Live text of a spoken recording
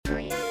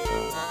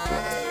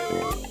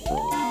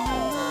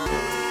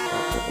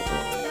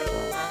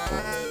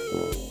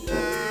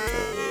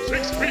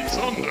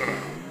Under.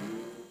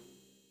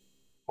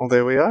 Well,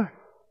 there we are.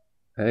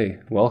 Hey,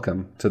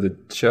 welcome to the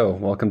show.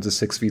 Welcome to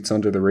 6 Feet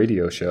Under the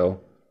Radio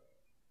Show.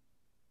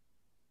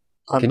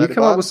 Can you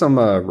come up with some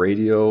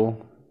radio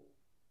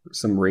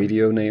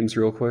names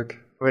real quick?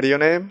 Radio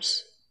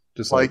names?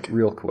 Just like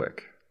real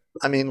quick.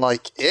 I mean,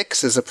 like,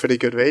 Ix is a pretty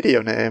good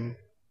radio name.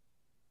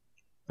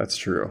 That's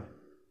true.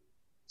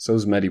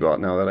 So's Medibot,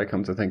 now that I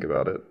come to think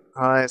about it.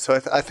 Alright, so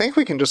I think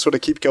we can just sort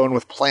of keep going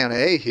with Plan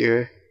A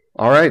here.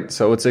 Alright,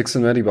 so it's Ix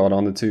and Medibot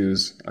on the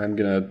twos. I'm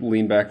gonna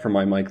lean back from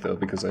my mic, though,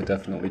 because I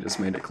definitely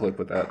just made a clip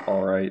with that.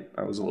 Alright,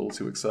 I was a little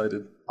too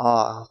excited.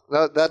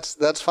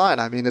 That's fine.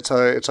 I mean, it's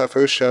our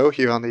first show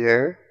here on the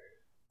air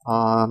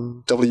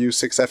on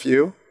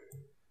W6FU.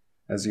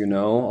 As you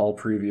know, all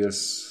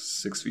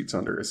previous 6 Feet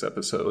Under this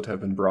episode have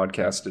been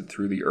broadcasted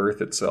through the Earth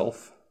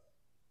itself.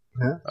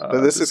 Yeah, but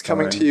this is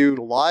coming to you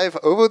live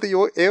over the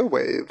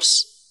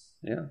airwaves.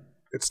 Yeah,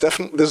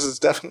 This is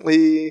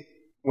definitely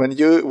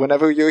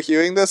whenever you're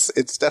hearing this,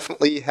 it's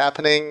definitely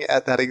happening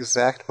at that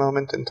exact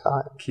moment in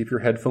time. Keep your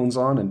headphones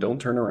on and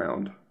don't turn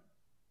around.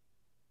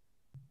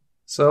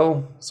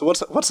 So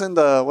what's in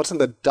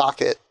the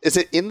docket? Is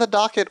it in the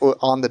docket or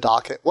on the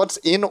docket? What's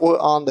in or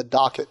on the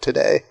docket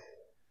today?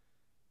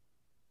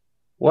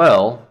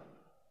 Well,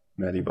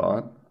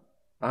 Medibot,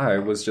 I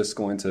was just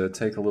going to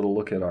take a little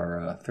look at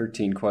our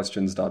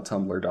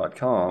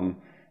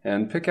 13questions.tumblr.com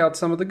and pick out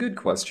some of the good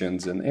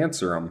questions and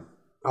answer them.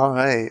 All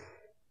right.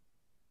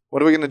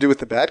 What are we going to do with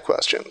the bad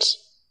questions?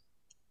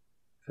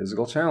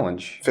 Physical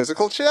challenge.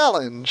 Physical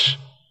challenge.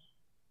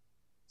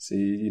 See,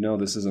 you know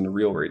this isn't a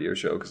real radio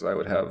show because I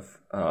would have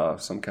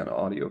some kind of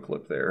audio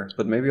clip there.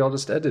 But maybe I'll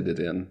just edit it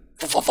in.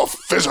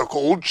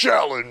 Physical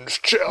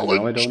challenge. No,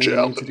 I don't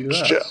even need to do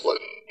that.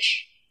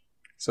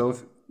 So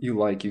if you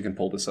like, you can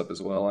pull this up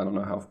as well. I don't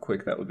know how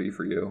quick that would be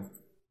for you.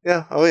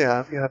 Yeah, oh yeah,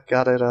 I've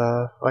got it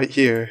right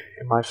here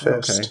in my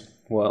fist. Okay,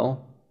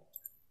 well,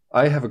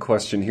 I have a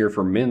question here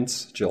for Mint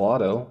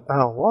Gelato.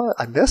 Oh, what?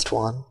 I missed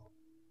one.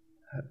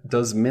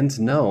 Does Mint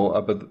know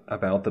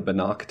about the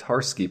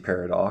Banach-Tarski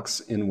paradox,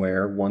 in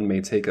where one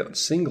may take a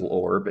single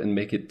orb and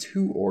make it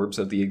two orbs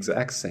of the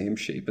exact same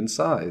shape and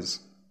size?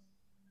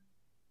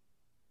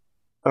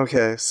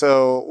 Okay,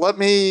 so let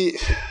me...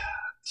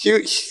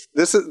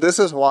 This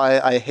is why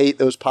I hate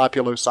those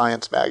popular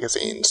science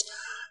magazines,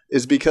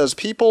 is because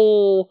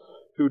people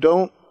who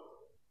don't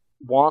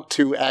want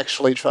to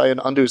actually try and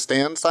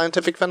understand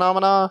scientific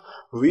phenomena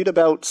read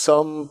about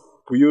some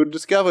weird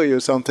discovery or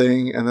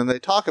something, and then they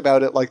talk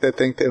about it like they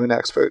think they're an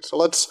expert. So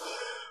let's,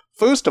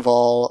 first of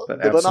all...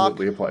 That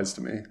absolutely applies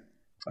to me.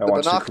 The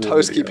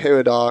Banach-Tarski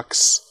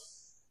paradox,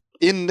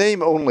 in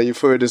name only,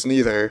 for it is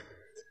neither.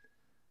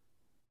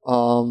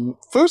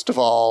 First of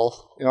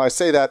all, I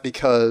say that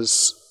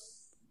because,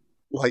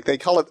 like, they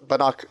call it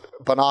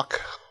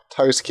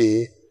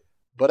Banach-Tarski,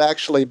 but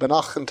actually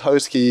Banach and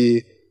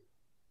Tarski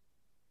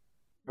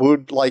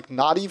would, like,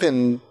 not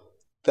even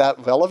that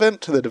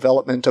relevant to the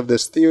development of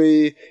this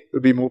theory. It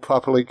would be more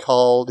properly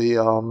called it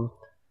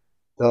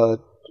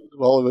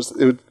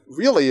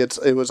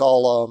was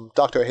all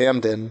Dr.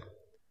 Hamden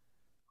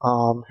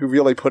who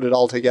really put it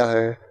all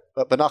together.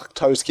 But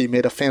Banach-Tarski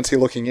made a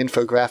fancy-looking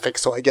infographic,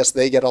 so I guess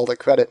they get all the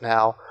credit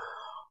now.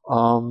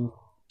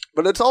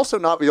 But it's also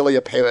not really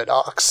a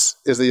paradox,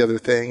 is the other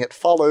thing. It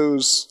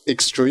follows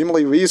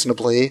extremely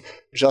reasonably,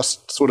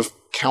 just sort of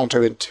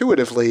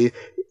counterintuitively,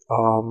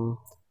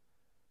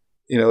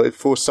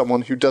 for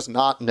someone who does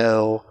not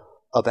know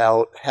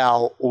about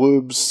how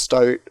orbs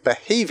start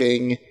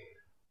behaving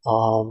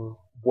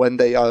when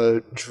they are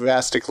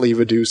drastically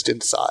reduced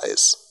in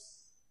size.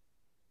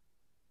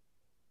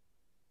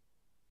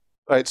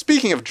 Alright,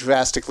 speaking of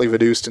drastically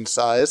reduced in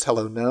size,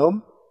 hello,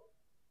 Gnome.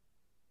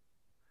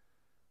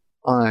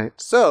 Alright,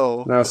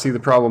 so... Now, see, the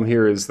problem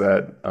here is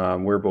that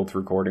we're both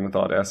recording with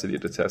Audacity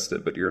to test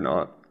it, but you're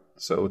not.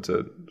 So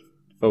to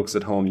folks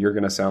at home, you're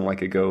going to sound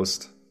like a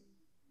ghost.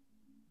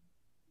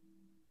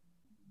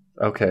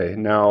 Okay,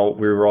 now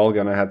we're all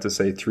going to have to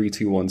say 3,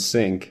 2, 1,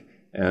 sync,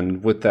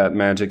 and with that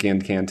magic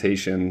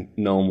incantation,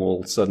 Gnome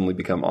will suddenly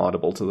become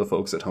audible to the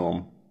folks at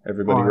home.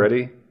 Everybody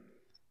ready?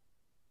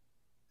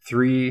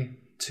 3,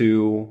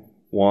 2,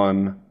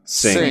 1,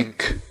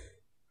 sync.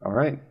 All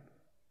right.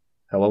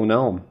 Hello,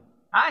 Gnome.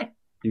 Hi.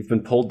 You've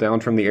been pulled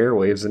down from the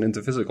airwaves and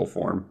into physical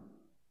form.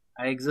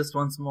 I exist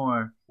once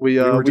more. We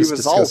were just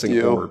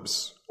discussing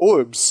orbs.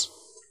 Orbs.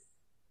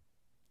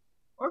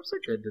 Orbs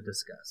are good to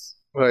discuss.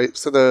 Right,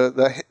 so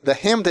the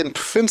Hamden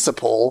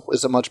principle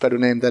is a much better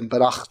name than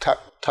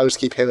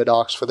Banach-Tarski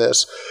paradox for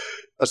this.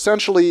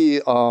 Essentially,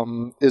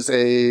 is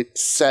a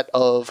set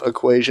of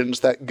equations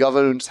that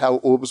governs how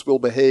orbs will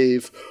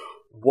behave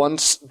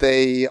once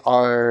they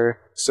are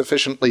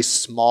sufficiently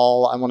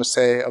small. I want to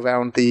say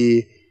around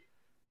the,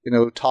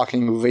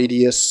 talking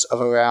radius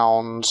of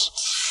around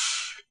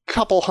a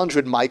couple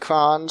hundred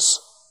microns.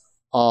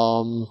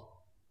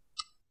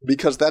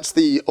 Because that's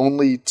the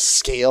only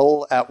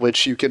scale at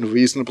which you can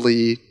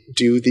reasonably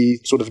do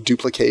the sort of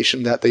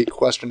duplication that the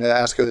question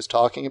asker is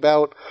talking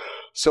about.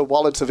 So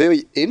while it's a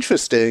very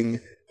interesting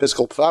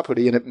physical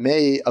property, and it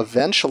may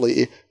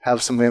eventually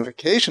have some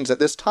ramifications. At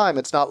this time,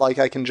 it's not like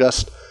I can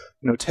just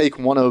take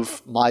one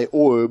of my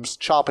orbs,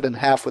 chop it in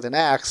half with an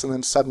axe, and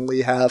then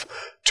suddenly have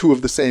two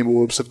of the same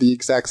orbs of the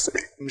exact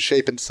same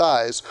shape and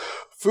size.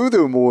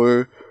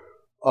 Furthermore,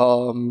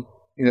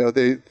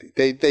 they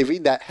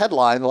read that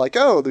headline like,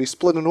 oh, they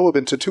split an orb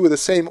into two of the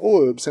same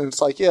orbs, and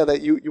it's like, yeah,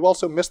 that you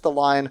also missed the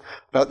line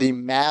about the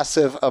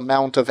massive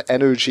amount of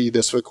energy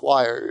this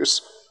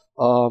requires.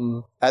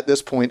 At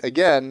this point,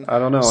 again, I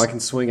don't know. I can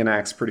swing an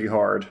axe pretty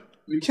hard.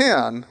 You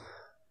can.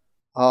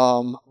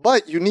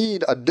 But you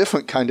need a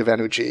different kind of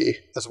energy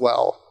as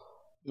well.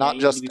 Not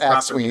just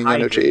axe swinging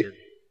energy.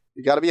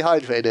 You gotta be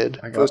hydrated.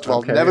 First of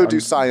all, never do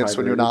science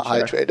when you're not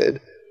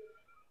hydrated.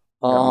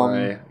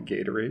 My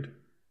Gatorade.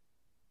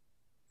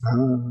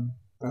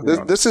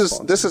 This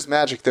is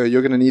magic though.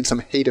 You're gonna need some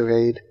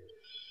haterade.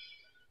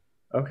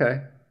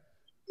 Okay.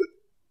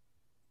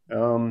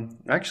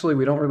 Actually,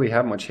 we don't really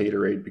have much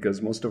haterade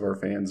because most of our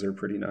fans are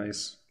pretty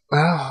nice.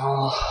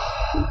 Oh,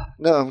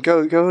 no,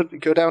 go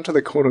down to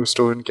the corner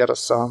store and get us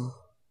some.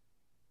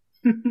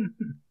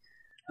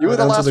 You were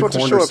the last one to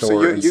show up,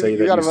 so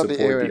you got to run the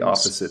errands. The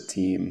opposite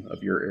team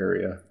of your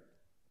area.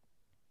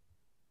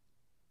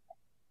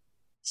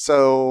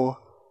 So,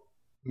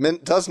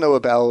 Mint does know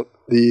about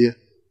the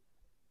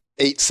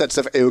 8 sets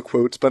of air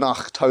quotes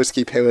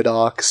Banach-Tarski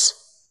paradox,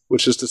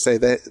 which is to say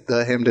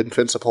the Hamden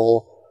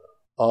principle,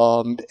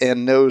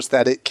 and knows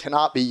that it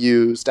cannot be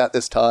used at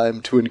this time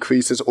to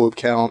increase his orb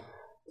count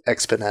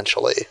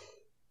exponentially.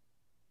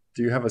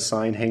 Do you have a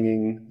sign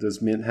hanging?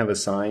 Does Mint have a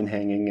sign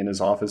hanging in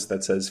his office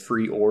that says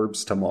 "Free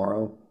orbs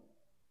tomorrow"?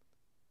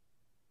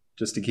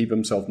 Just to keep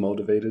himself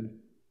motivated.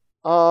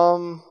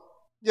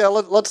 Yeah.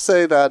 Let's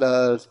say that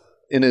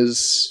in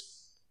his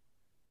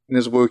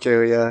work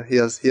area, he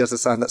has a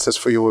sign that says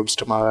 "Free orbs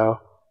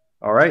tomorrow."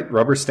 All right,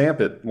 rubber stamp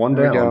it. One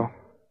there down. We go.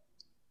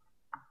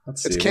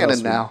 Let's see. It's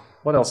canon now.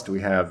 What else do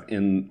we have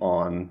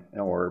on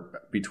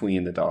or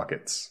between the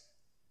dockets?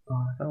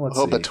 Let's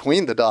see.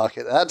 Between the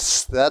docket.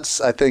 That's.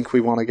 I think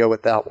we want to go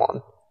with that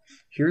one.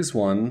 Here's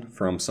one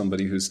from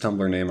somebody whose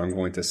Tumblr name I'm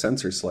going to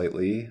censor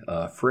slightly.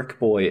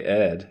 Frickboy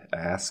Ed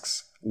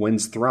asks,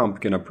 "When's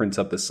Thrump gonna print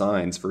up the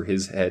signs for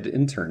his head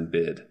intern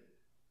bid?"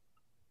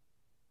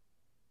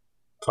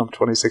 Thrump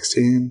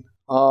 2016.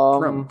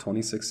 Thrump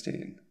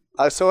 2016.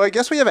 So I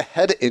guess we have a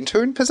head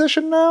intern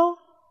position now.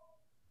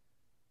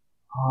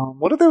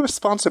 What are their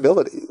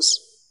responsibilities?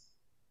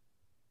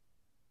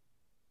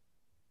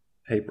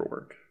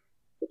 Paperwork.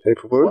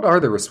 Paperwork? What are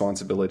the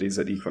responsibilities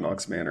at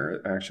Equinox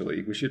Manor,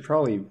 actually? We should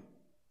probably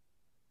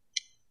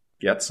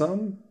get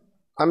some?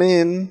 I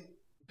mean,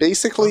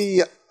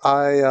 basically,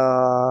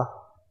 the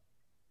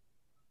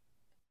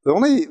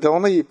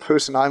only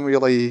person I'm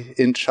really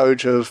in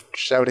charge of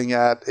shouting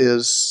at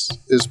is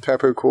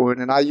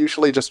Peppercorn, and I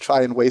usually just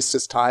try and waste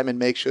his time and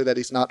make sure that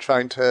he's not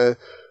trying to,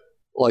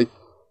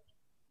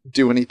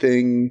 do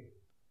anything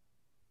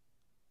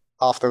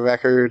off the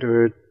record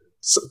or,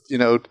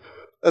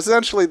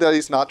 essentially that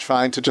he's not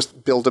trying to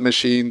just build a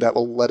machine that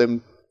will let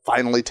him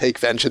finally take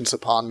vengeance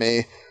upon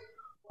me.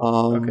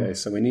 Okay,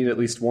 so we need at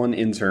least one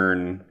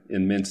intern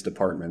in Mint's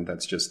department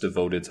that's just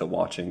devoted to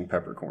watching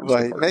Peppercorn's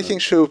department. Making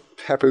sure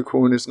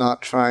Peppercorn is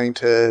not trying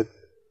to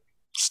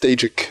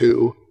stage a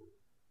coup.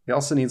 He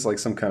also needs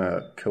some kind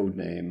of code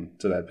name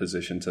to that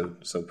position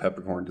so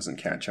Peppercorn doesn't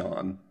catch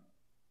on.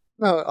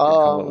 No,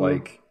 call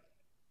it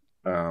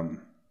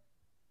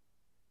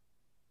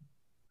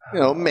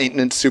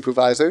maintenance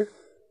supervisor.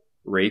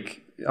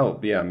 Rake. Oh,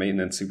 yeah,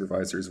 maintenance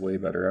supervisor is way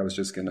better. I was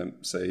just going to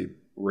say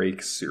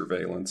rake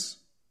surveillance.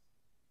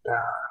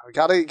 We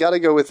gotta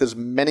go with as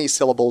many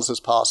syllables as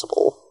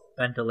possible.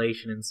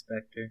 Ventilation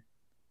inspector.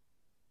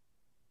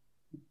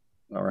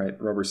 All right,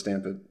 rubber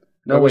stamp it.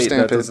 No,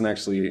 that doesn't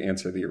actually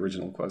answer the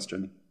original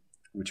question,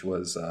 which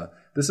was,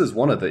 this is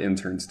one of the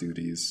intern's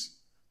duties.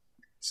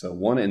 So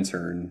one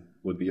intern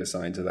would be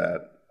assigned to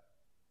that.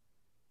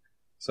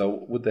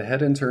 So would the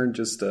head intern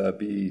just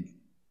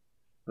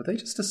would they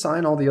just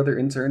assign all the other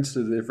interns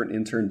to the different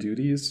intern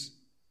duties?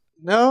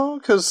 No,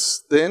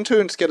 because the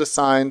interns get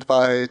assigned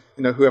by,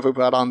 whoever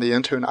brought on the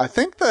intern. I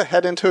think the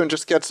head intern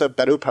just gets a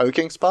better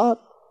parking spot.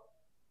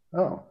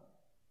 Oh.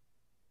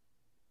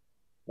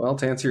 Well,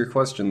 to answer your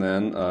question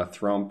then,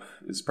 Thrump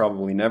is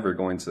probably never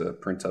going to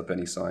print up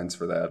any signs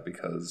for that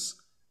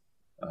because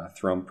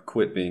Thrump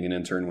quit being an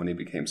intern when he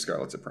became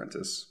Scarlet's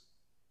apprentice.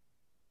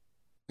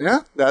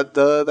 Yeah, that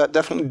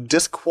definitely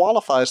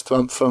disqualifies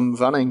Thrump from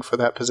running for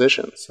that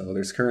position. So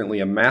there's currently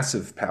a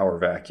massive power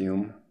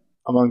vacuum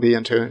among the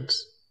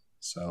interns.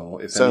 So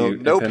if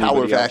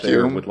anybody out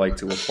there would like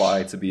to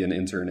apply to be an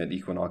intern at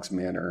Equinox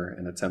Manor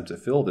and attempt to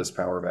fill this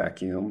power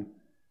vacuum,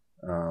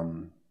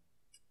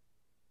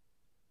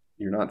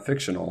 you're not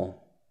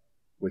fictional,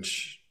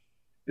 which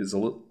is a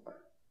little...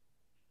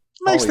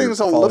 Makes things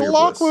a little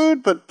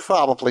awkward, but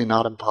probably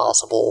not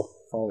impossible.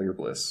 Follow your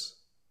bliss.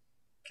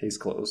 Case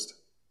closed.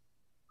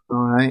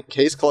 All right,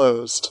 case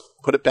closed.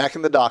 Put it back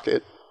in the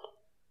docket.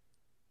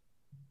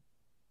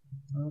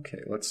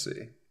 Okay, let's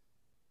see.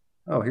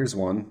 Oh, here's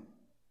one.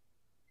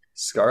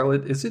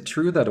 Scarlet, is it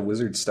true that a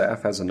wizard's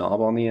staff has a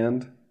knob on the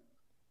end?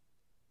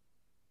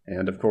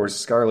 And of course,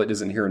 Scarlet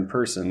isn't here in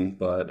person,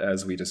 but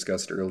as we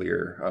discussed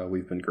earlier,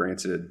 we've been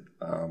granted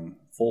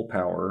full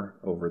power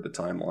over the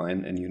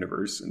timeline and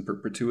universe in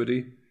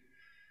perpetuity.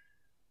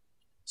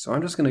 So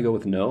I'm just going to go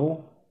with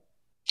no.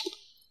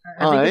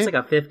 I think it's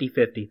like a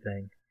 50-50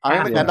 thing.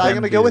 I'm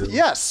going to go with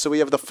yes. So we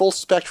have the full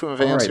spectrum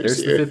of answers. All right,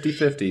 there's here. the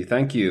 50-50.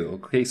 Thank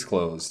you. Case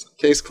closed.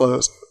 Case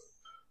closed.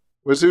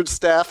 Wizard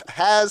staff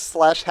has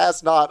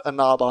not a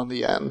knob on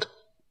the end.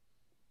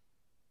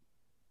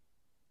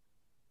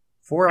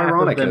 For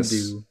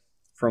Ironicus,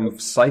 from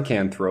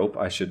Psychanthrope,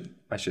 I should.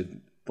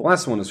 The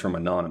last one is from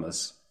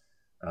Anonymous.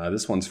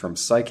 This one's from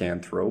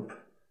Psychanthrope.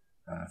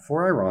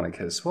 For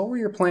Ironicus, what were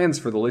your plans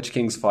for the Lich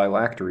King's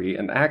phylactery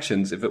and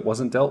actions if it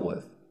wasn't dealt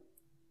with?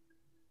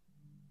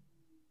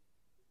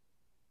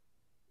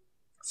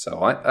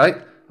 So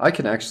I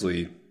can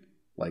actually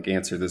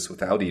answer this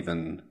without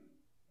even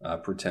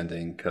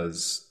pretending,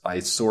 because I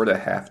sort of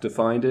have to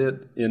find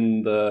it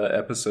in the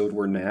episode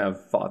where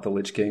Nav fought the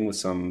Lich King with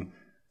some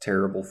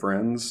terrible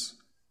friends.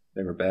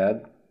 They were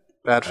bad.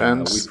 Bad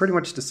friends. We pretty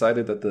much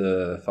decided that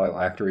the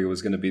phylactery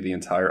was going to be the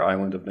entire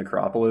island of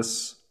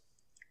Necropolis,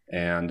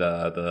 and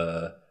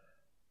the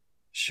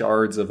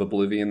shards of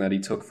oblivion that he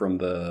took from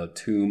the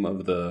tomb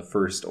of the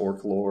first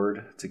Orc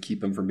Lord to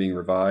keep him from being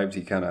revived.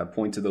 He kind of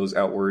pointed those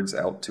outwards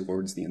out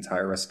towards the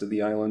entire rest of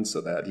the island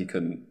so that he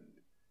couldn't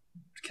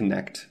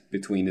connect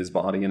between his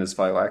body and his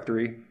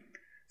phylactery.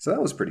 So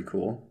that was pretty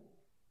cool.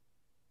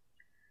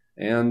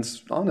 And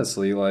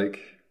honestly,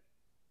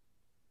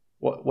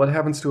 what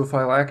happens to a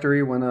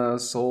phylactery when a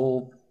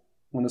soul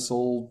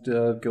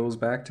goes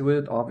back to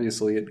it?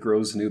 Obviously, it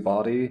grows a new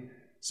body.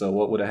 So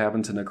what would have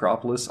happened to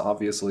Necropolis?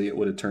 Obviously, it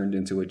would have turned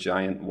into a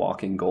giant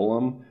walking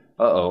golem.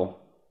 Uh-oh.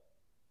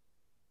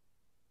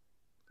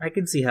 I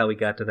can see how we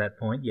got to that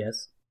point,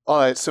 yes.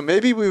 Alright, so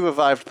maybe we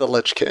revived the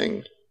Lich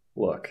King.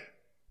 Look.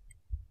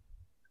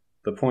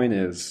 The point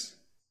is...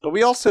 But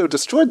we also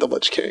destroyed the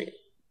Lich King.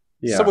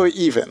 Yeah. So we're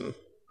even.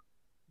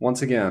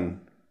 Once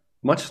again,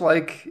 much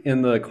like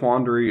in the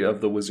quandary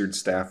of the wizard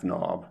staff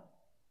knob,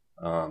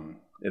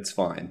 it's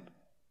fine,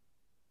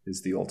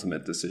 is the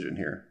ultimate decision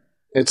here.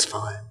 It's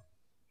fine.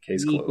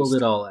 Case we closed. equaled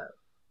it all out.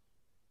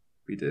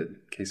 We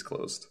did. Case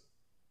closed.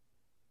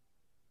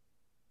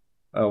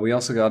 We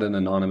also got an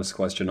anonymous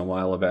question a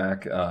while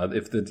back.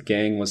 If the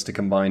gang was to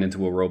combine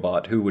into a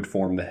robot, who would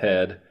form the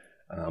head?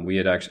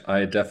 I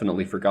had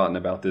definitely forgotten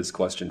about this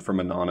question from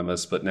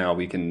Anonymous, but now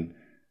we can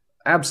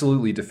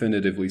absolutely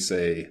definitively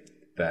say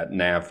that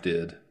Nav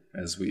did,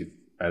 as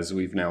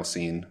we've now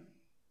seen.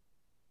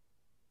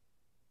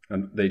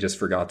 And they just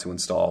forgot to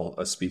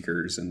install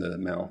speakers in the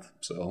mouth,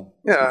 so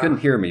yeah. You couldn't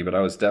hear me, but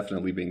I was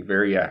definitely being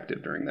very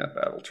active during that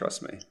battle.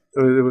 Trust me.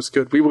 It was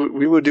good. We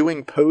were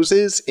doing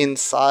poses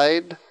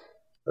inside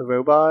the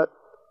robot,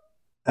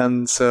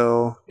 and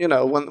so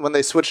when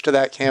they switch to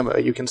that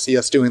camera, you can see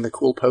us doing the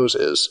cool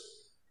poses.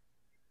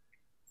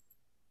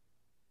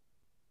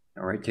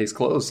 All right, case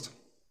closed.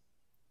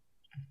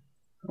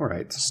 All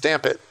right,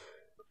 stamp it.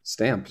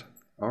 Stamped.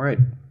 All right.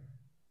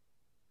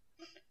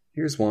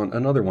 Here's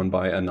another one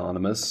by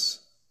Anonymous.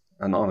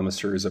 Anonymous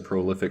sure is a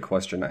prolific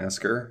question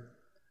asker.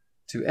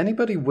 To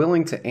anybody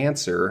willing to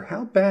answer,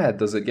 how bad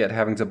does it get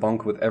having to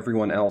bunk with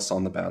everyone else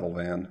on the battle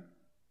van?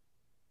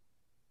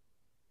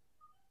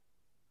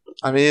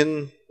 I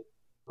mean,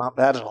 not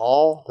bad at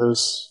all.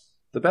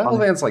 The battle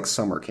van's like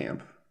summer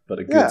camp, but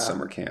a good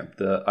summer camp.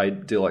 The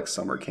idyllic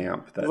summer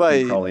camp that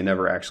you probably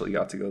never actually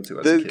got to go to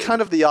as a kid.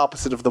 Kind of the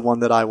opposite of the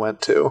one that I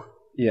went to.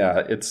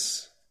 Yeah,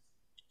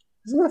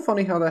 isn't that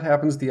funny how that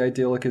happens? The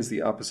idyllic is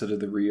the opposite of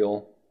the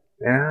real.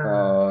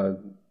 Yeah.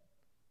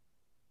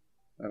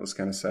 That was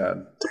kind of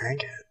sad. Dang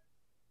it.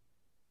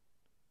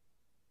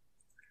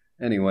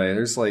 Anyway,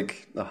 there's a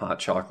hot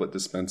chocolate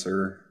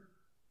dispenser.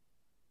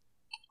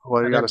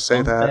 Why do you gotta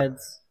say that?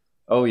 Beds?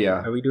 Oh,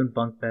 yeah. Are we doing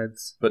bunk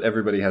beds? But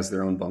everybody has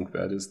their own bunk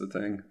bed is the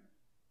thing.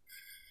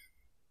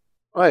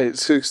 Right,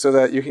 so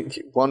that you can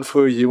keep one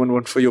for you and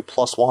one for your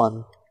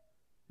 +1.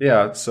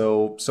 Yeah,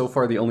 so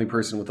far the only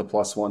person with a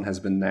 +1 has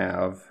been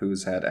Nav,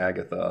 who's had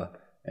Agatha,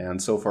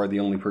 and so far the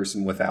only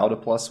person without a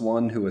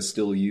 +1 who has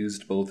still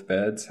used both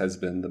beds has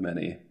been the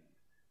Many,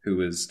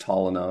 who is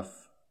tall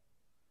enough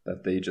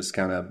that they just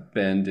kind of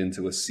bend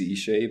into a C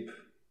shape,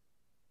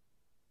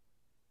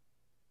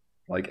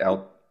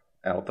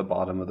 out the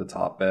bottom of the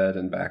top bed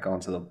and back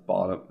onto the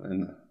bottom.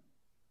 And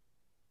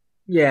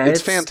yeah,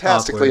 it's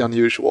fantastically awkward.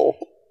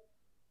 Unusual.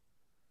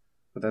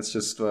 But that's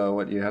just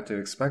what you have to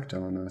expect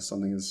on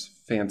something as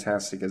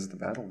fantastic as the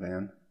battle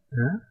van.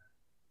 Yeah.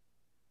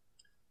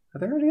 Are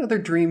there any other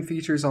dream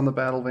features on the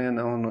battle van?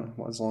 No,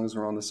 as long as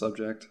we're on the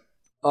subject.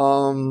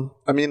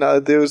 I mean,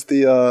 there's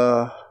the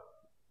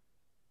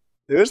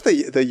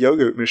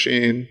yogurt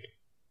machine.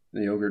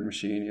 The yogurt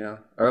machine, yeah.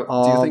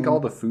 Do you think all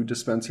the food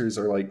dispensers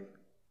are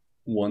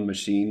one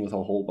machine with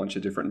a whole bunch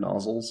of different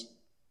nozzles?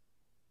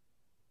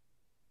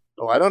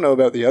 Oh, I don't know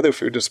about the other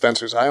food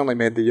dispensers. I only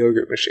made the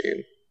yogurt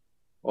machine.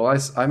 Well,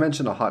 I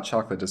mentioned a hot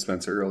chocolate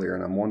dispenser earlier,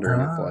 and I'm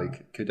wondering if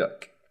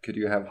could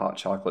you have hot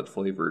chocolate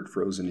flavored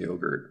frozen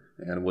yogurt?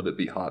 And would it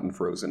be hot and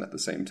frozen at the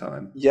same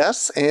time?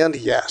 Yes and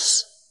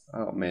yes.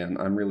 Oh man,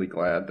 I'm really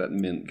glad that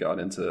Mint got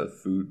into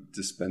food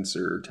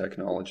dispenser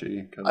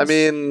technology. I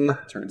mean,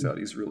 it turns out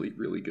he's really,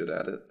 really good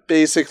at it.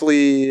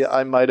 Basically,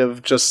 I might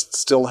have just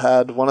still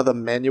had one of the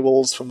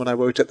manuals from when I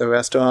worked at the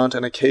restaurant,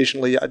 and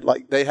occasionally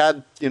they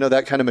had,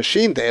 that kind of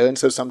machine there, and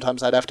so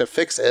sometimes I'd have to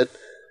fix it.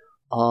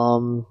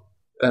 And,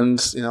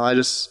 I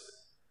just,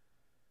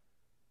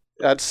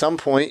 at some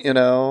point,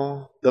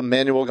 the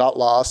manual got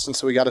lost, and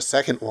so we got a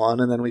second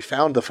one, and then we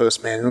found the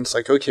first manual, and it's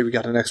like, okay, we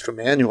got an extra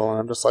manual, and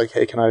I'm just like,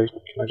 hey, can I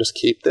just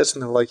keep this?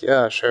 And they're like,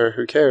 yeah, sure,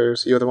 who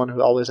cares? You're the one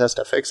who always has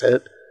to fix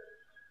it.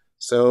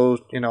 So,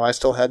 I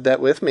still had that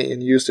with me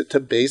and used it to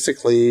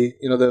basically,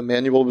 the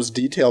manual was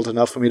detailed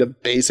enough for me to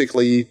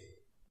basically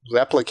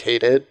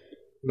replicate it,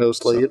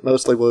 mostly. It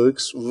mostly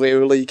works.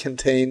 Rarely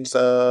contains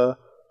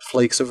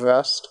flakes of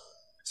rust.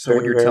 So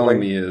what you're telling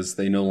me is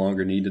they no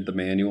longer needed the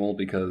manual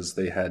because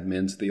they had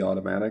Mint the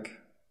automatic?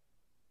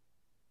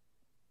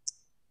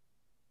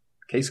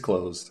 Case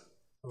closed.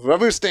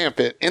 Rubber stamp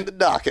it in the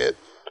docket.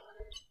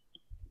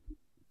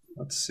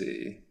 Let's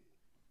see.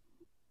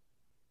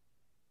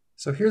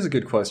 So here's a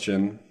good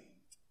question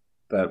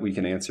that we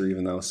can answer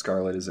even though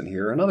Scarlet isn't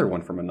here. Another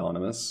one from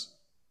Anonymous.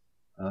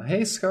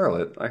 Hey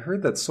Scarlet, I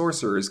heard that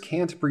sorcerers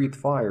can't breathe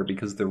fire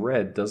because the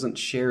red doesn't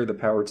share the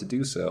power to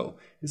do so.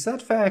 Is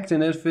that fact?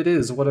 And if it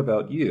is, what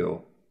about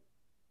you?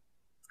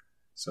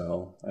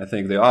 So I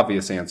think the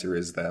obvious answer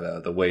is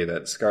that the way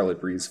that Scarlet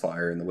breathes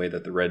fire and the way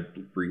that the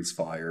red breathes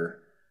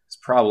fire is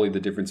probably the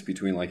difference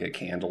between like a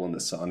candle in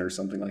the sun or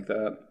something like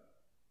that.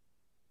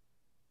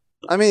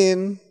 I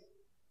mean,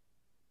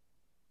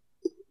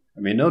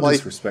 no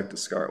disrespect to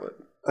Scarlet.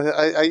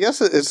 I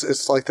guess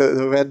it's like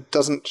the red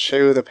doesn't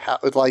share the power.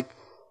 Like,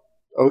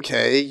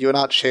 okay, you're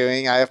not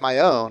sharing, I have my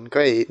own.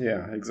 Great.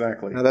 Yeah,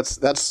 exactly.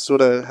 That's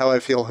sort of how I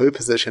feel her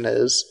position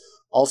is.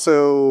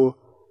 Also,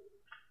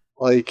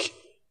 like,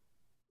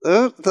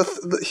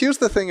 here's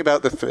the thing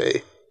about the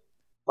three.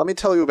 Let me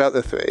tell you about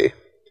the three.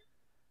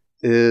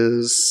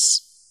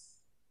 Is,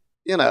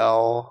 a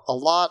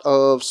lot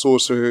of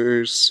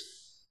sorcerers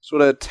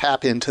sort of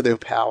tap into their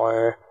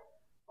power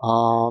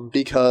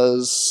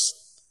because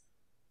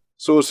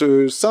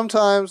sorcerers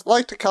sometimes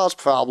like to cause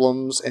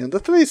problems, and the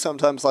three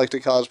sometimes like to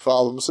cause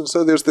problems, and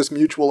so there's this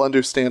mutual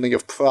understanding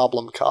of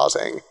problem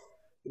causing.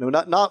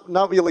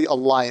 Not really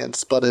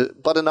alliance, but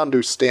an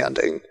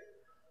understanding.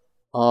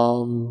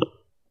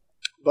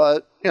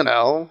 But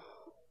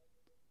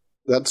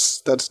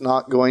that's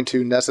not going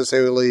to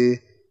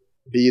necessarily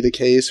be the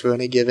case for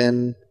any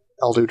given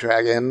Elder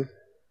Dragon.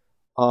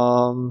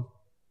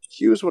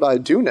 Here's what I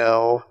do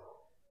know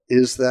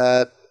is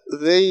that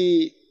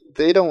they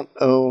don't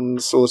own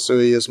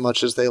sorcery as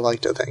much as they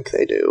like to think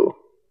they do.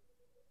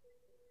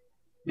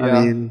 Yeah,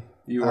 I mean,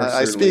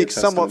 I speak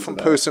somewhat from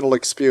personal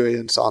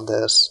experience on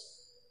this.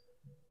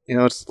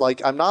 It's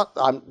like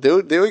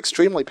they're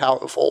extremely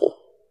powerful,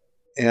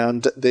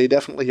 and they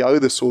definitely are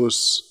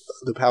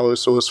the power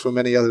source for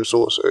many other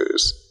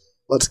sorcerers.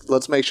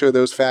 Let's make sure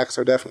those facts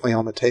are definitely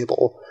on the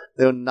table.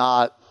 They're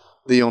not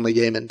the only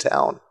game in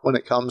town when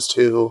it comes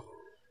to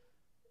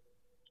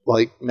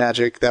like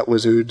magic that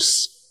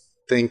wizards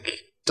think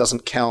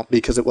doesn't count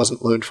because it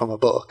wasn't learned from a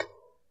book.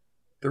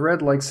 The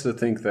red likes to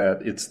think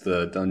that it's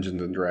the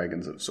Dungeons and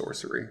Dragons of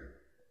sorcery.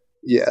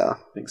 Yeah.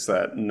 Thinks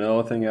that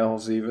nothing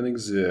else even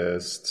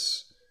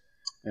exists.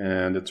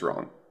 And it's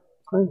wrong.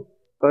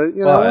 But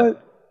you know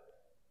what?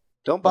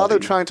 Don't bother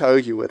trying to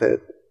argue with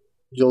it.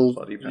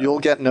 You'll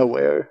get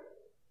nowhere.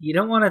 You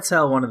don't want to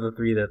tell one of the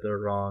three that they're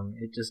wrong.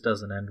 It just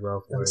doesn't end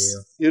well for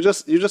you. You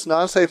just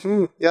nod and say,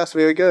 yes,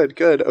 very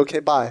good, okay,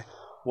 bye.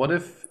 What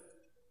if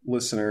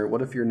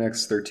your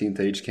next 13th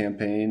Age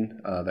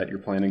campaign that you're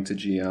planning to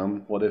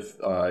GM, what if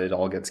it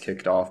all gets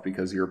kicked off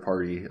because your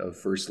party of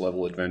first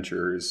level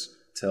adventurers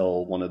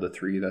tell one of the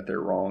three that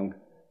they're wrong,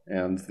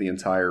 and the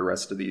entire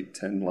rest of the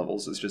 10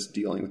 levels is just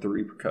dealing with the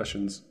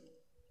repercussions?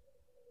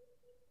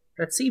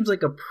 That seems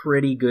like a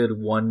pretty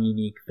good one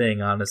unique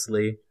thing,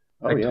 honestly.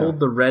 I yeah. told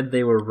the red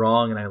they were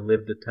wrong, and I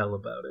lived to tell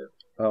about it.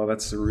 Oh,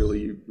 that's a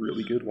really,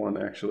 really good one,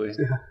 actually.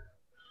 Yeah.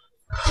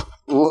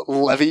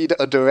 Levied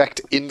a direct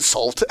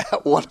insult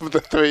at one of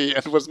the three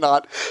and was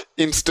not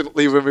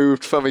instantly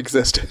removed from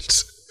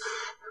existence.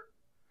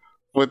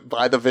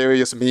 By the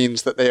various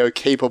means that they are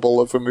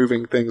capable of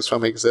removing things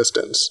from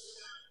existence.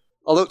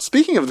 Although,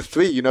 speaking of the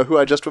three, you know who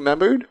I just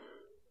remembered?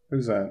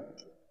 Who's that?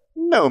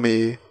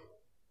 Nomi.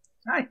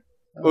 Hi.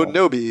 Oh,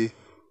 Nobi.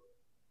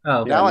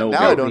 Oh, now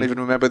I don't even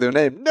remember their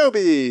name.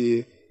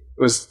 Nobi!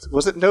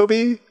 Was it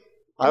Nobi?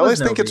 I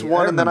always think it's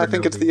one, and then I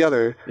think it's the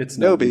other. It's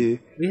Nobi.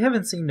 We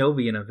haven't seen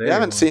Nobi in a very long time. We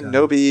haven't seen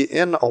Nobi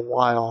in a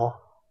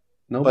while.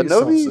 Nobi's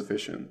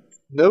self-sufficient.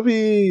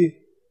 Nobi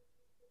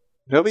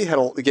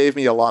gave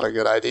me a lot of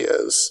good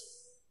ideas.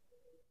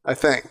 I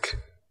think.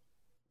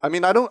 I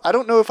mean, I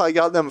don't know if I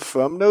got them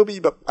from Nobi,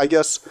 but I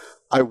guess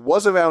I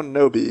was around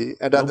Nobi,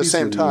 and at the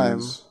same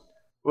time,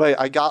 right,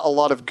 I got a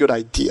lot of good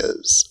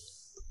ideas.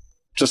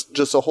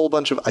 Just a whole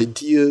bunch of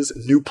ideas,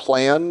 new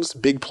plans,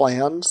 big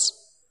plans.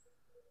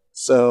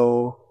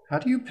 So... How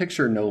do you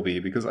picture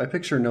Nobi? Because I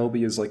picture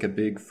Nobi as like a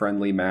big,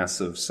 friendly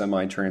mass of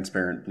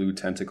semi-transparent blue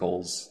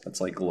tentacles that's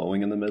like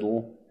glowing in the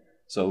middle.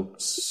 So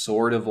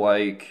sort of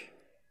like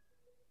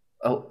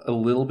a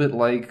little bit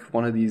like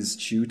one of these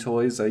chew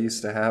toys I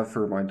used to have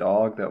for my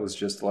dog that was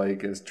just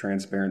like a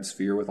transparent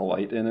sphere with a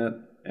light in it,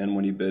 and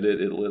when you bit it,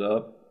 it lit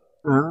up.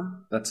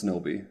 That's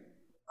Nobi.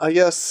 I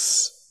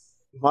guess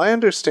my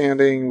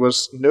understanding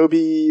was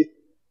Nobi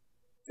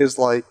is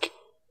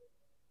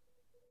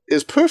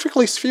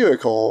perfectly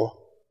spherical.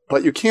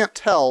 But you can't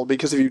tell,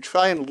 because if you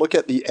try and look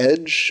at the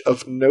edge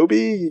of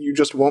Nobi, you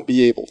just won't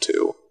be able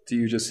to. Do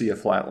you just see a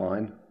flat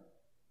line?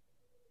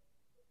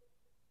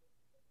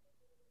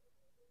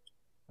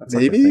 That's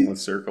Maybe? Like a thing with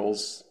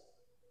circles.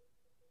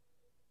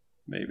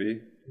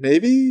 Maybe.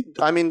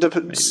 I mean,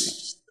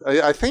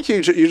 I think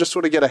you just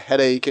sort of get a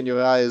headache and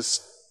your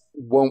eyes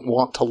won't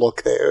want to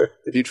look there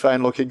if you try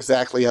and look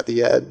exactly at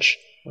the edge.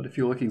 What if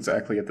you look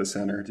exactly at the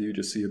center? Do you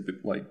just see a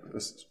bit like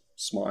a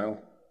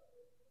smile?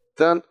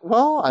 Then,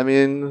 well, I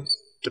mean,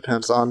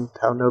 depends on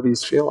how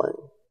Nobi's feeling.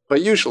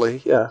 But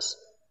usually, yes.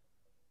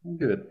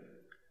 Good.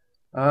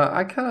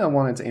 I kind of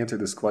wanted to answer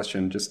this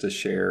question just to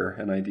share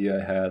an idea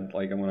I had,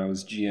 like when I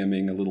was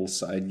GMing a little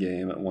side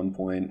game at one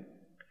point,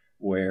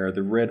 where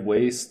the red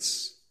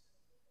wastes,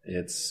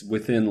 it's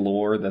within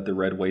lore that the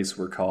red wastes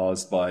were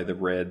caused by the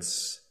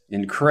Red's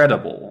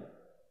incredible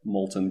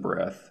molten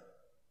breath.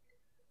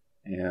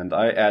 And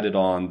I added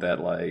on that,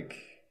 like,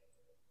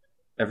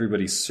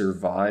 everybody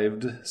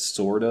survived,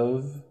 sort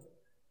of,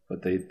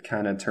 but they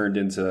kind of turned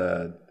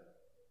into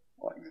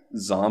like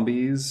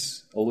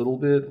zombies a little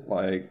bit.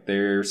 Like,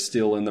 they're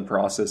still in the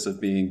process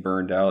of being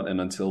burned out, and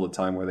until the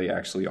time where they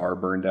actually are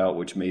burned out,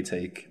 which may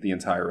take the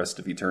entire rest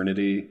of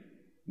eternity,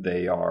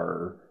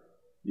 they're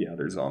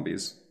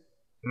zombies.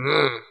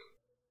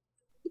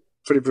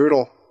 Pretty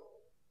brutal.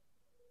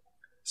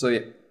 So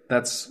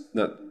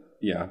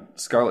yeah,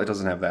 Scarlet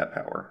doesn't have that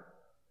power.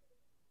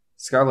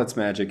 Scarlet's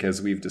magic, as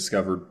we've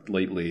discovered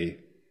lately,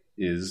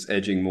 is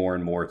edging more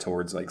and more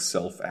towards like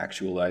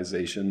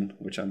self-actualization,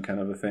 which I'm kind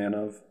of a fan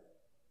of.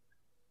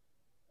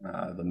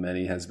 The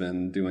Many has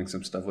been doing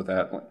some stuff with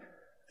that. I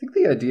think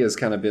the idea has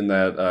kind of been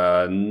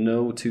that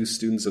no two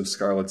students of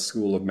Scarlet's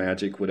School of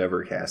Magic would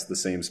ever cast the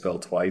same spell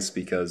twice,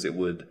 because it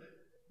would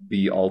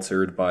be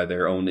altered by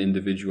their own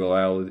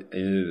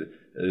individuality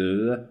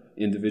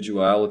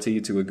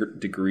to a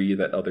degree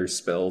that other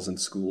spells and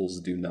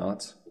schools do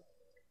not.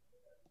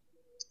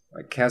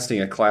 Like casting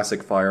a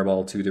classic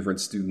fireball, two different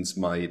students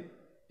might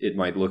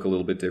look a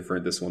little bit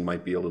different. This one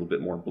might be a little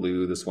bit more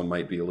blue. This one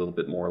might be a little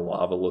bit more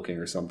lava looking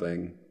or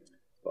something.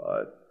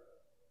 But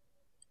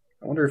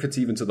I wonder if it's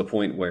even to the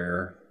point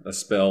where a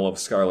spell of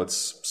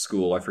Scarlet's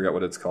School, I forget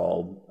what it's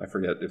called. I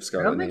forget if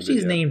Scarlet I don't think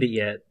she's named it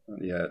yet.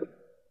 Not yet.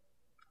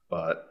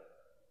 But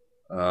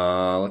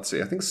let's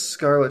see. I think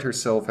Scarlet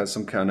herself has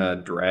some kind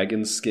of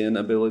dragon skin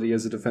ability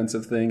as a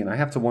defensive thing, and I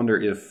have to wonder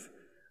if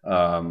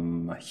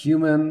a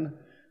human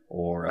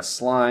or a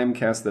slime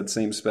cast that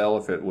same spell,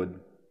 if it would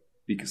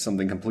be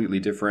something completely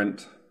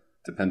different,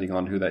 depending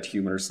on who that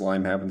human or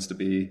slime happens to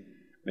be.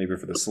 Maybe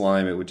for the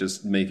slime, it would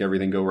just make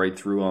everything go right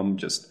through them,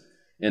 just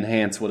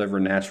enhance whatever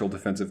natural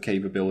defensive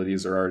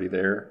capabilities are already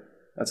there.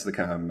 That's the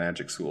kind of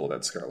magic school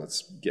that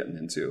Scarlet's getting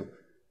into.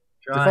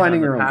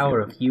 Defining the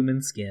power of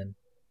human skin.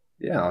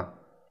 Yeah.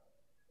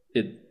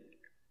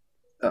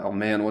 Oh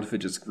man, what if it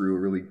just grew a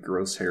really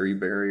gross hairy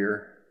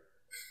barrier?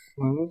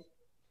 Mm-hmm.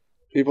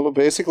 People are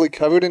basically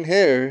covered in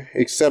hair,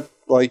 except,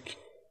 like,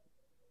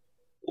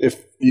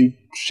 if you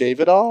shave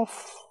it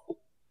off.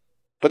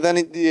 But then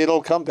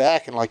it'll come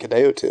back in, like, a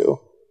day or two.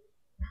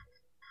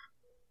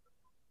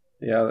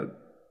 Yeah.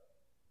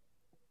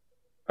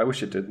 I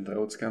wish it didn't,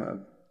 though. It's kind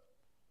of...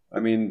 I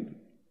mean,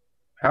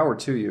 power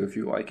to you if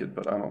you like it,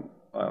 but I don't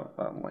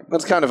like it.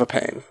 That's kind of a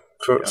pain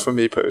for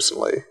me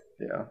personally.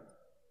 Yeah.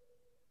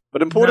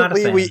 But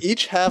importantly, we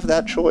each have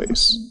that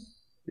choice.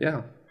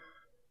 Yeah.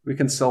 We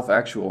can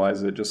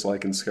self-actualize it just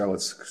like in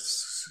Scarlet's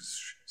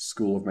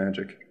School of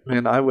Magic.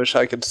 Man, I wish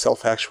I could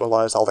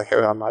self-actualize all the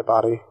hair on my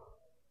body.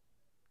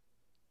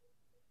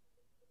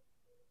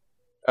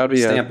 That'd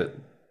be Stamp it.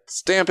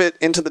 Stamp it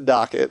into the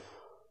docket.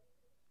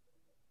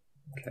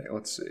 Okay,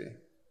 let's see.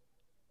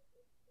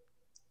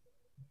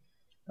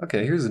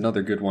 Okay, here's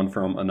another good one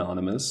from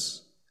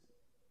Anonymous.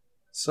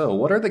 So,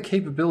 what are the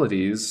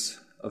capabilities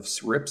of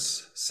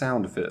Rip's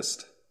Sound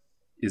Fist?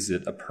 Is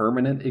it a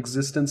permanent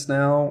existence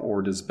now,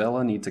 or does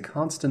Bella need to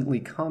constantly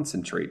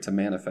concentrate to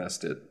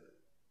manifest it?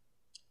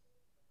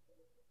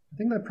 I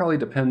think that probably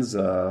depends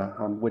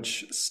on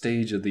which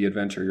stage of the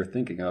adventure you're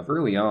thinking of.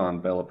 Early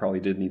on, Bella probably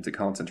did need to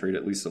concentrate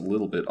at least a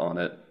little bit on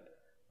it,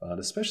 but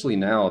especially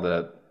now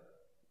that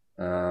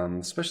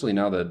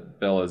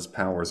Bella's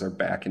powers are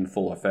back in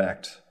full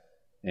effect,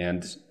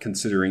 and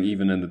considering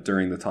even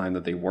during the time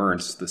that they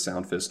weren't, the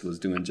Sound Fist was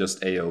doing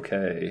just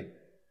A-okay.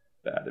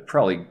 That it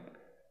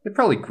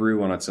probably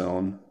grew on its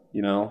own,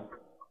 you know?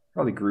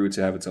 Probably grew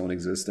to have its own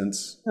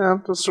existence. Yeah,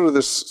 it's sort of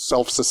this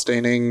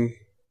self-sustaining,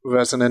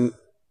 resonant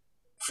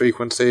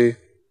frequency.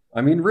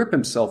 I mean, Rip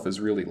himself is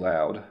really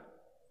loud.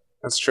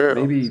 That's true.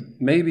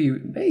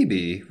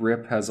 Maybe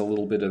Rip has a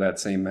little bit of that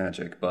same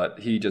magic, but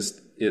his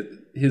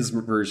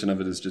version of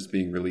it is just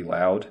being really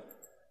loud.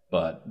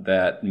 But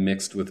that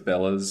mixed with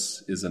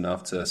Bella's is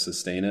enough to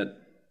sustain it.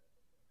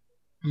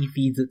 He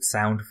feeds it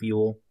sound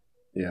fuel.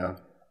 Yeah.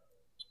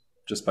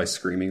 Just by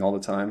screaming all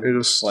the time.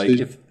 Like,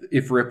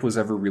 if Rip was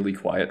ever really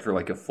quiet for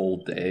like a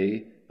full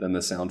day, then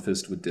the sound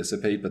fist would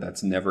dissipate, but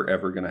that's never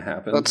ever going to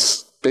happen.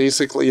 That's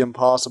basically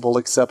impossible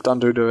except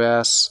under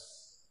duress.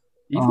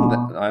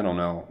 I don't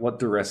know. What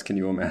duress can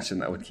you imagine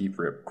that would keep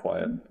Rip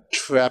quiet?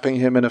 Trapping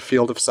him in a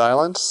field of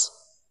silence?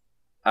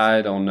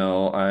 I don't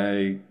know.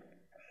 I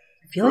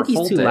feel like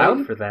he's too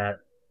loud for that.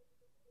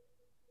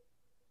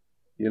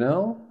 You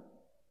know?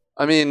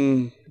 I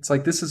mean... It's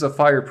like, this is a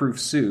fireproof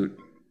suit,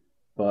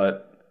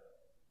 but...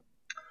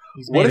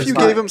 What if you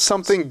gave him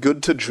something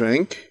good to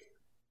drink,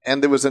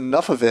 and there was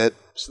enough of it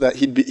so that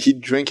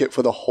he'd drink it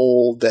for the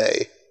whole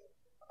day?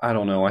 I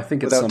don't know. I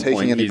think at some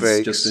point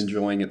he's just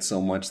enjoying it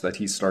so much that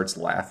he starts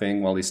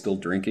laughing while he's still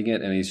drinking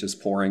it, and he's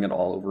just pouring it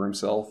all over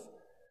himself.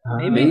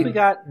 Maybe if we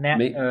got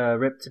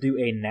Rip to do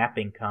a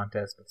napping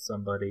contest with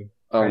somebody.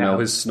 Oh no,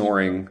 his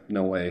snoring.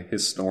 No way.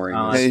 His snoring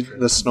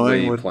the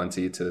snoring way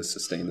plenty to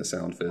sustain the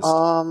sound fist.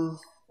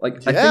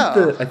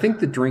 Yeah. I think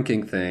the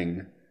drinking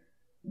thing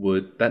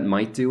that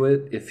might do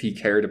it if he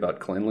cared about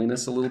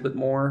cleanliness a little bit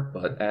more,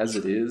 but as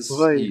it is,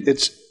 he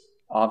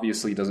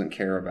obviously doesn't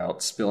care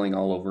about spilling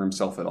all over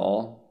himself at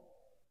all.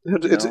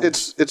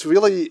 It's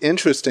really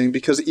interesting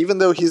because even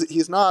though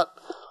he's not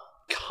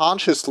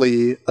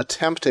consciously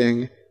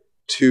attempting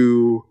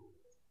to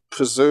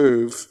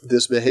preserve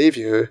this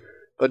behavior,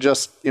 but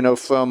just,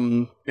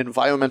 from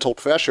environmental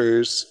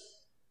pressures,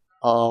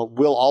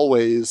 will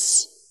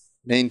always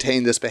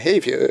maintain this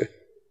behavior.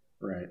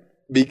 Right.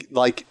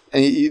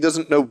 And he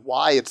doesn't know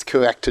why it's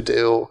correct to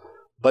do,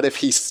 but if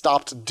he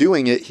stopped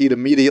doing it, he'd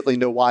immediately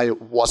know why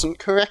it wasn't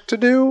correct to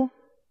do,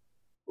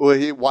 or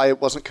why it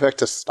wasn't correct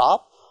to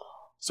stop.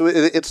 So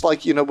it's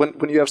like,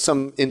 when you have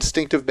some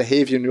instinctive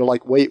behavior and you're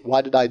like, wait,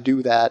 why did I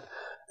do that?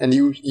 And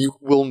you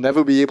will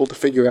never be able to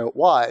figure out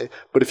why.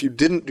 But if you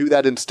didn't do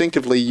that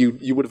instinctively,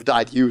 you would have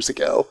died years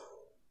ago.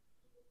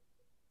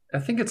 I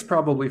think it's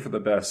probably for the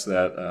best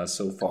that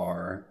so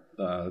far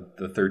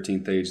the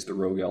 13th Age, the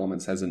Rogue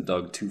Elements, hasn't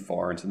dug too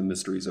far into the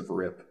mysteries of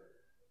Rip,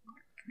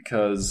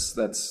 because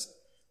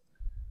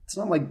it's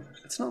not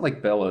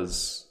like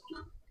Bella's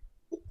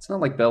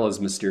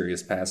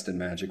mysterious past in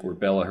Magic, where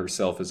Bella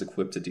herself is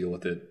equipped to deal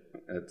with it.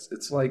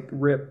 It's like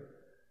Rip.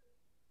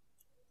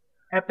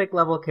 Epic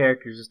level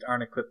characters just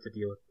aren't equipped to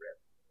deal with Rip.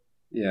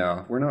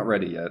 Yeah, we're not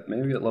ready yet.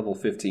 Maybe at level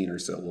 15 or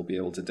so we'll be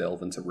able to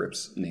delve into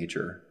Rip's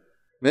nature.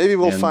 Maybe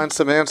we'll find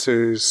some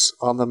answers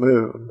on the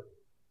moon.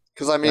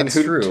 Because, I mean,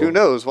 who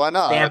knows? Why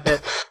not? Stamp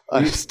it.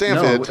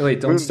 Stamp it. Wait,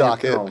 don't moon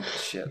stamp docket. Oh,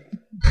 shit.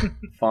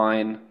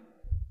 Fine.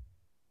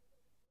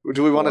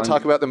 Do we want to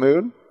talk about the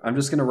moon? I'm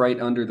just going to write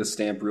under the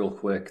stamp real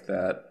quick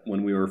that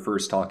when we were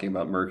first talking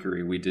about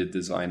Mercury, we did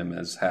design him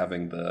as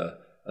having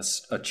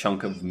a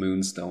chunk of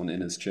moonstone in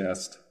his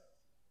chest.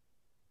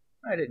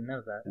 I didn't know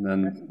that. And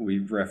then we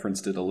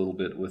referenced it a little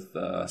bit with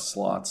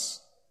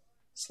Slots'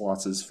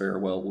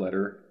 farewell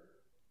letter.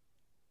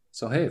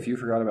 So hey, if you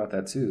forgot about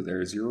that too,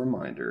 there's your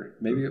reminder.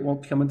 Maybe it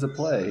won't come into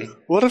play.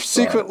 What if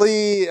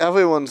secretly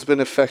everyone's been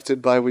affected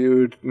by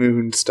weird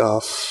moon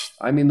stuff?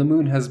 I mean, the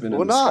moon has been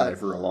in the sky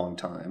for a long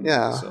time.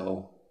 Yeah.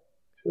 So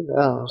who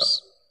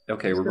knows?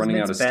 Okay, we're running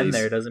out of space. Been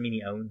there doesn't mean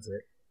he owns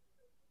it.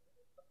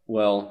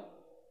 Well,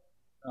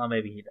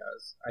 maybe he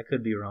does. I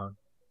could be wrong.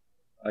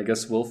 I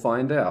guess we'll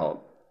find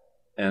out.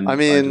 And I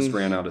just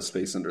ran out of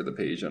space under the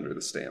page under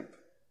the stamp.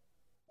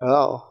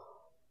 Oh.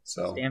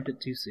 So stamped it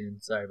too soon.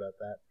 Sorry about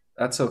that.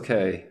 That's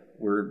okay.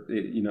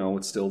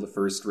 It's still the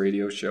first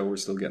radio show. We're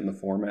still getting the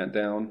format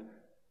down.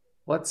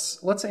 Let's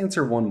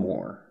answer one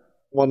more.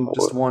 One more.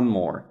 Just one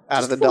more.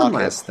 Out of the one docket.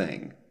 last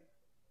thing.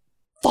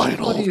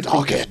 Final what do you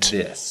docket. Think of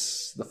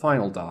this? The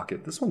final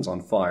docket. This one's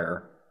on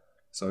fire.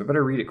 So I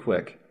better read it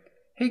quick.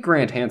 Hey,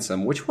 Grand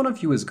Handsome, which one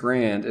of you is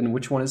grand and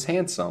which one is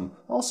handsome?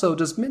 Also,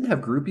 does Mint have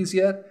groupies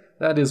yet?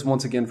 That is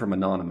once again from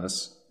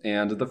Anonymous.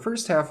 And the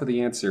first half of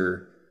the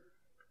answer,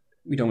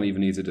 we don't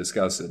even need to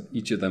discuss it.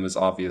 Each of them is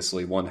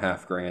obviously one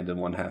half grand and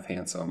one half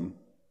handsome.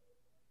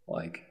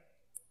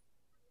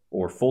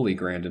 Or fully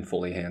grand and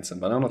fully handsome.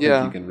 But I don't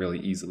think you can really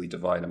easily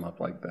divide them up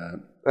like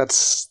that.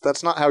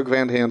 That's not how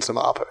Grand Handsome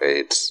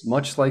operates.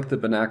 Much like the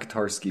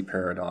Banach-Tarski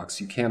paradox,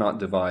 you cannot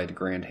divide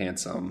Grand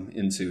Handsome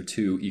into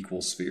two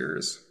equal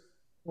spheres.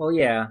 Well,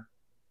 yeah.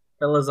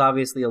 Bella's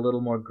obviously a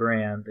little more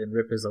grand, and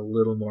Rip is a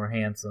little more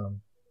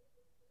handsome.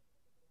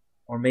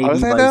 Or maybe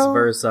vice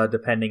versa,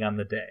 depending on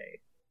the day.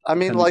 I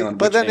mean,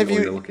 but then if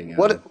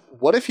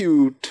what if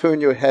you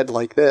turn your head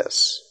like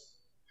this?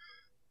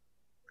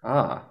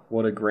 Ah,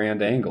 what a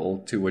grand angle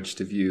to which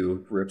to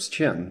view Rip's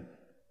chin.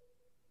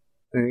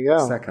 There you go.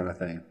 It's that kind of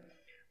thing.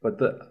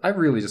 But I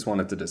really just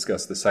wanted to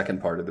discuss the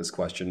second part of this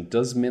question.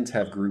 Does Mint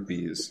have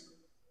groupies?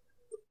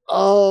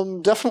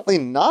 Definitely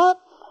not.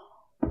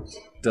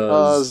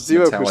 Does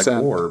 0%. Metallic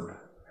Orb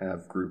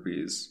have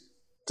groupies?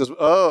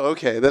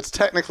 Okay. That's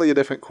technically a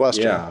different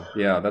question.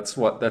 Yeah.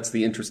 That's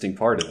the interesting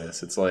part of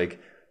this. It's like,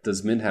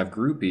 does Mint have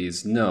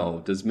groupies?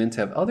 No. Does Mint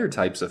have other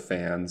types of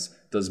fans?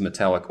 Does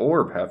Metallic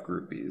Orb have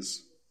groupies?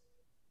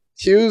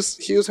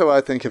 Here's how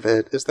I think of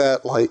it, is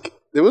that, like,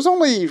 there was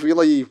only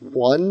really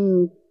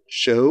one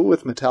show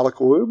with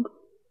Metallic Orb.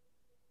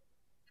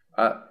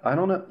 I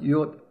don't know.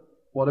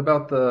 What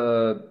about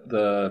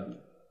the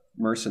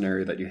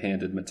mercenary that you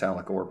handed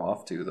Metallic Orb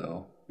off to,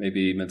 though?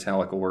 Maybe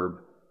Metallic Orb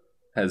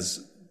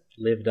has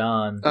lived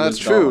on. That's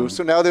true.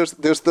 So now there's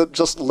the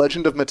just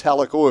Legend of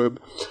Metallic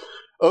Orb.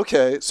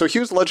 Okay, so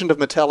here's Legend of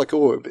Metallic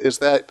Orb, is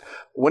that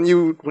when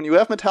you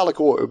have Metallic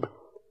Orb,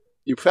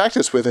 you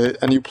practice with it,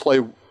 and you play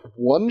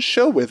one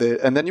show with it,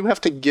 and then you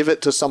have to give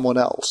it to someone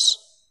else.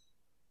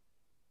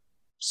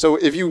 So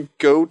if you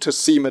go to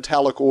see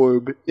Metallic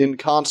Orb in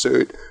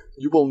concert,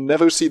 you will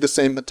never see the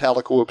same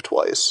Metallic Orb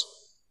twice.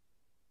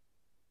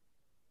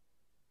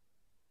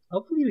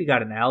 Hopefully we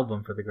got an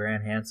album for the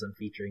Grand Handsome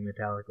featuring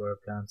Metallic Orb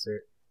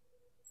concert.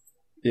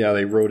 Yeah,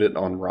 they wrote it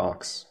on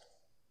rocks.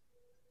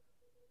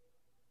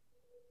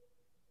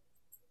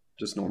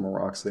 Just normal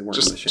rocks. They weren't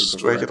in the shape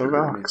of regular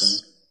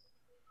rocks.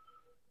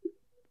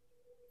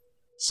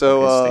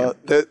 So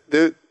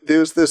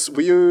there's this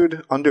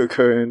weird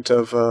undercurrent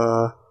of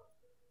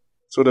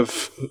sort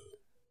of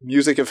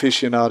music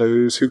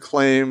aficionados who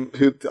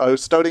are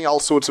starting all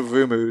sorts of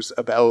rumors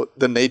about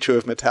the nature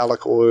of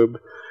Metallic Orb.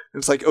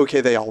 It's like,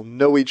 okay, they all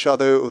know each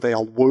other, or they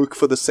all work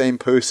for the same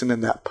person,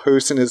 and that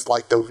person is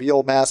like the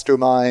real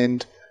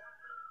mastermind.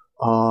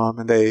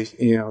 And they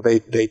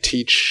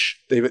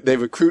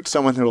recruit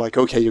someone who's like,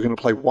 okay, you're going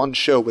to play one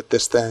show with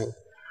this thing.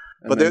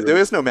 But there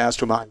is no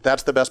mastermind.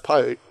 That's the best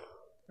part.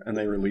 And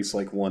they release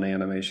like one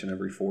animation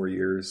every 4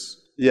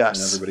 years. Yes.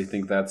 And everybody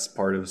think that's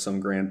part of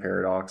some grand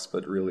paradox,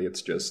 but really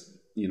it's just,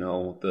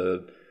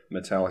 the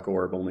Metallic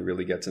Orb only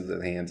really gets into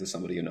the hands of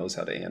somebody who knows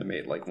how to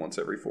animate like once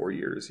every 4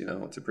 years.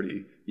 It's a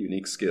pretty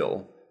unique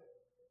skill.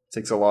 It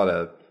takes a lot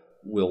of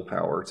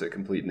willpower to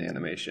complete an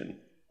animation.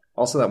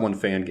 Also, that one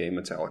fan game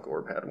Metallic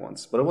Orb had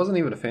once. But it wasn't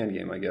even a fan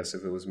game, I guess,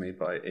 if it was made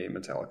by a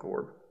Metallic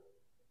Orb.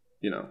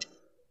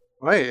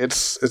 Right,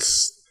 it's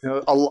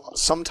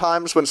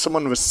sometimes when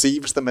someone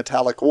receives the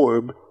Metallic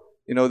Orb,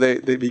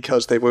 they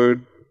because they were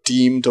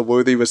deemed a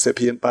worthy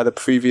recipient by the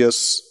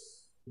previous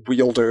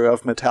wielder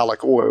of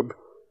Metallic Orb,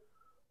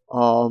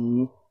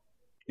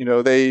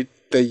 they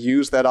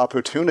use that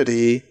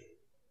opportunity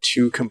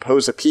to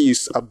compose a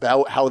piece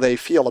about how they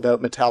feel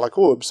about Metallic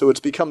Orb. So it's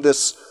become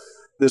this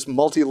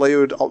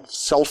multi-layered,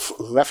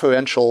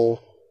 self-referential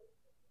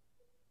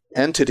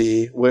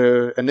entity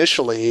where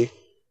initially,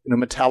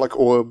 Metallic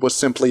Orb was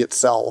simply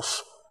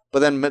itself, but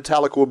then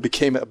Metallic Orb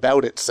became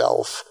about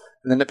itself,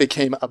 and then it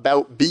became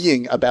about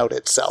being about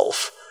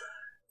itself.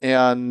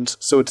 And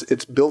so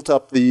it's built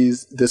up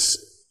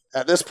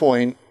at this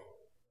point,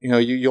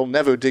 you'll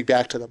never dig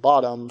back to the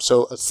bottom,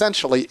 so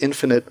essentially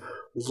infinite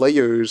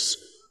layers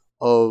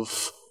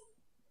of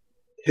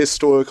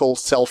historical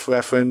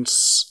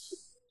self-reference,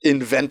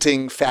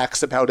 inventing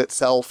facts about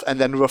itself, and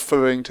then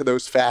referring to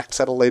those facts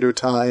at a later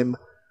time,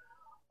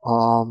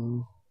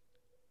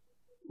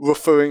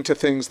 referring to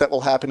things that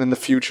will happen in the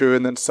future,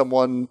 and then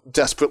someone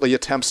desperately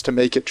attempts to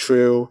make it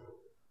true.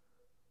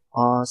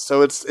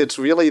 So it's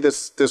really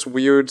this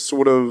weird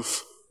sort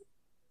of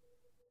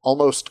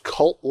almost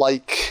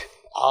cult-like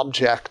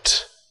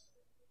object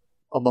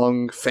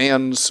among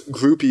fans,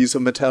 groupies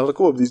of Metallic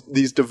Orb,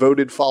 these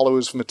devoted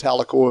followers of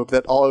Metallic Orb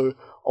that are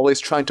always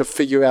trying to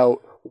figure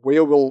out,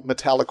 where will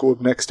Metallic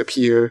Orb next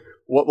appear?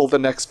 What will the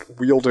next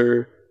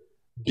wielder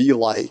be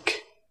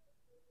like?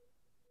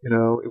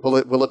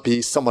 Will it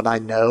be someone I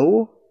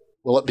know?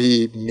 Will it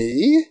be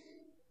me?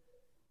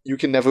 You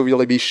can never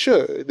really be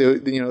sure.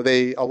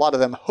 A lot of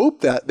them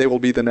hope that they will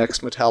be the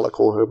next Metallic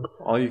Orb.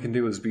 All you can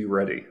do is be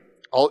ready.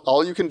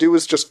 All you can do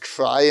is just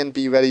try and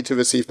be ready to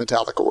receive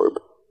Metallic Orb.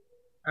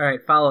 Alright,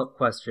 follow-up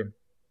question.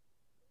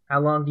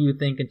 How long do you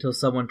think until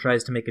someone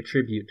tries to make a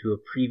tribute to a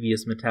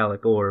previous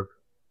Metallic Orb?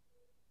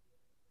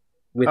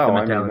 With the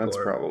Metallic that's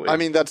Orb?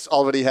 Probably... that's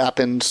already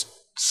happened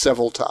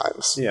several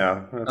times.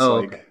 Yeah, that's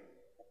okay.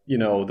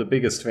 The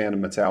biggest fan of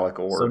Metallic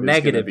Orb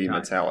is going to be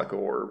Metallic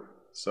Orb.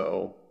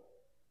 So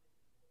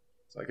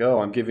it's like,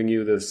 I'm giving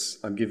you this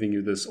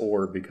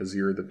orb because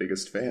you're the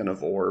biggest fan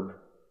of Orb.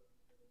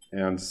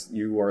 And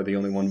you are the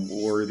only one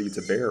worthy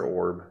to bear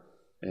Orb.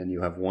 And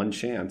you have one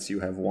chance, you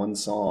have one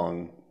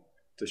song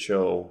to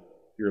show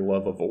your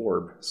love of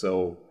Orb.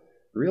 So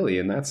really,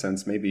 in that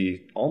sense,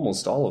 maybe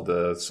almost all of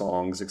the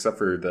songs, except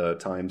for the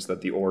times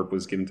that the Orb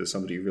was given to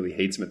somebody who really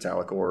hates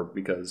Metallic Orb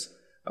because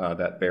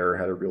that bearer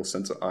had a real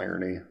sense of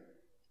irony.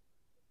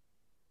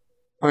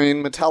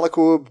 Metallic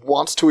Orb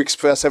wants to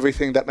express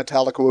everything that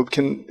Metallic Orb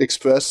can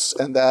express,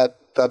 and that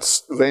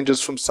ranges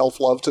from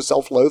self-love to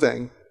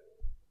self-loathing.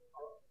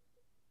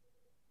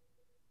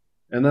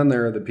 And then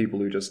there are the people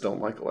who just don't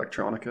like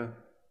electronica.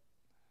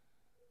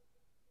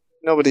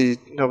 Nobody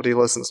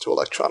listens to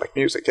electronic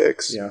music,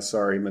 Hicks. Yeah,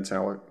 sorry,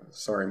 Metallic Orb.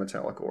 Sorry,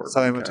 Metallic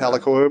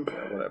Orb.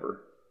 Yeah, whatever.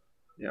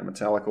 Yeah,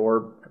 Metallic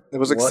Orb. It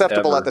was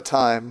acceptable at the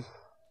time.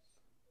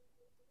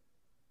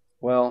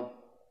 Well,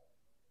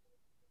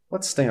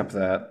 let's stamp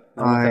that.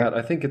 And with that,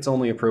 I think it's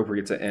only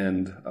appropriate to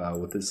end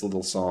with this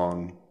little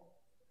song,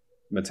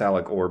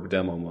 Metallic Orb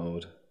Demo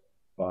Mode,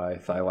 by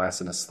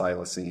Thylacinus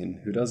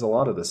Thylacine, who does a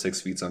lot of the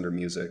 6 Feet Under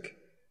music,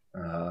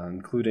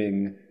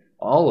 including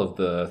all of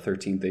the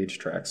 13th Age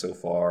tracks so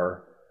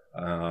far,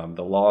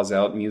 the Laws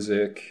Out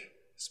music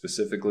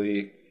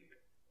specifically,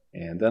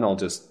 and then I'll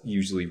just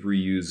usually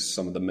reuse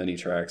some of the many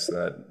tracks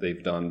that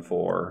they've done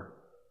for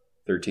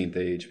 13th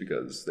Age,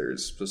 because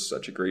there's just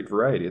such a great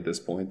variety at this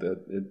point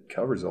that it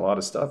covers a lot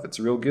of stuff. It's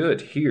real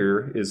good.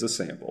 Here is a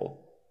sample.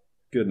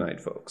 Good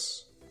night,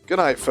 folks. Good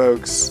night,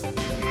 folks.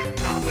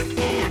 Metallic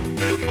Orb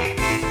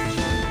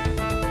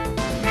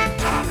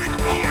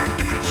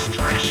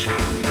Demonstration.